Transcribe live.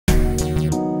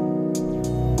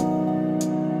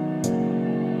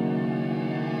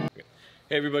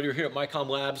Hey everybody, we're here at MiCOM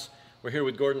Labs. We're here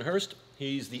with Gordon Hursts.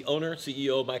 He's the owner,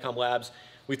 CEO of MiCOM Labs.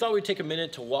 We thought we'd take a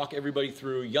minute to walk everybody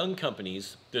through young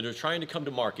companies that are trying to come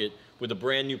to market with a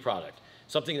brand new product.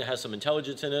 Something that has some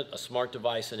intelligence in it, a smart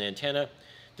device and antenna.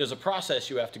 There's a process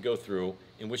you have to go through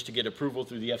in which to get approval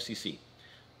through the FCC.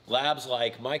 Labs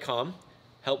like MiCOM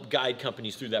help guide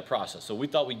companies through that process. So we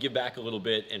thought we'd give back a little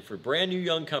bit, and for brand new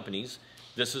young companies,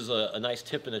 this is a nice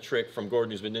tip and a trick from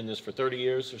Gordon, who's been in this for 30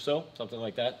 years or so, something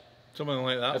like that. Something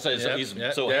like that. He's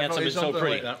so handsome and so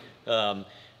pretty. And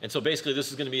so basically this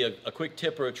is going to be a quick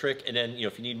tip or a trick, and then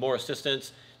if you need more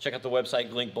assistance, check out the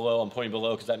website link below. I'm pointing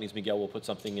below because that means Miguel will put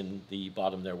something in the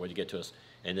bottom there where you get to us,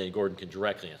 and then Gordon can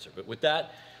directly answer. But with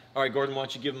that, all right, Gordon, why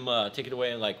don't you give them, take it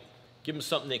away and give them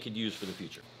something they could use for the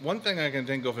future. One thing I can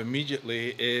think of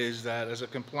immediately is that as a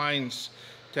compliance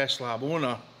test lab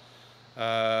owner,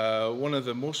 one of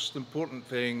the most important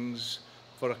things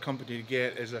for a company to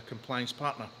get is a compliance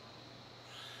partner.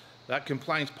 That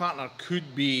compliance partner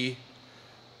could be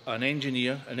an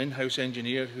engineer, an in-house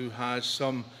engineer who has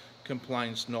some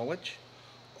compliance knowledge,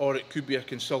 or it could be a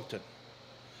consultant.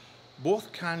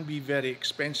 Both can be very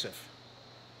expensive.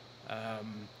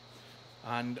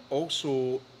 And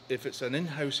also, if it's an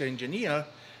in-house engineer,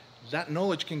 that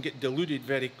knowledge can get diluted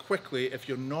very quickly if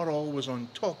you're not always on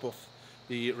top of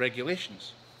the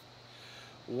regulations.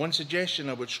 One suggestion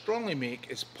I would strongly make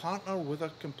is partner with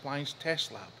a compliance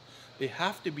test lab. They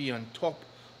have to be on top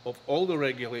of all the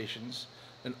regulations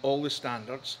and all the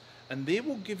standards, and they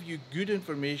will give you good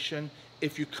information.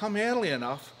 If you come early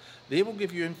enough, they will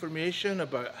give you information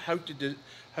about how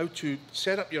to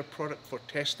set up your product for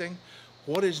testing,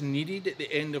 what is needed at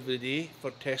the end of the day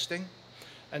for testing,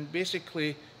 and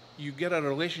basically you get a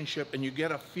relationship and you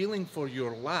get a feeling for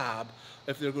your lab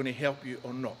if they're going to help you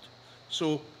or not.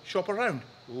 So shop around,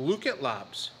 look at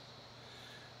labs.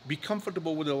 Be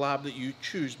comfortable with the lab that you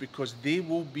choose because they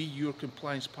will be your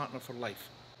compliance partner for life.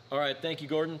 All right, thank you,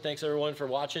 Gordon. Thanks everyone for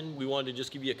watching. We wanted to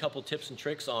just give you a couple tips and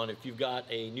tricks on if you've got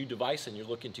a new device and you're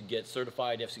looking to get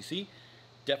certified FCC.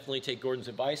 Definitely take Gordon's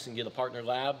advice and get a partner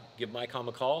lab. Give MiCOM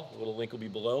a call. A little link will be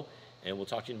below, and we'll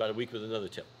talk to you in about a week with another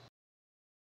tip.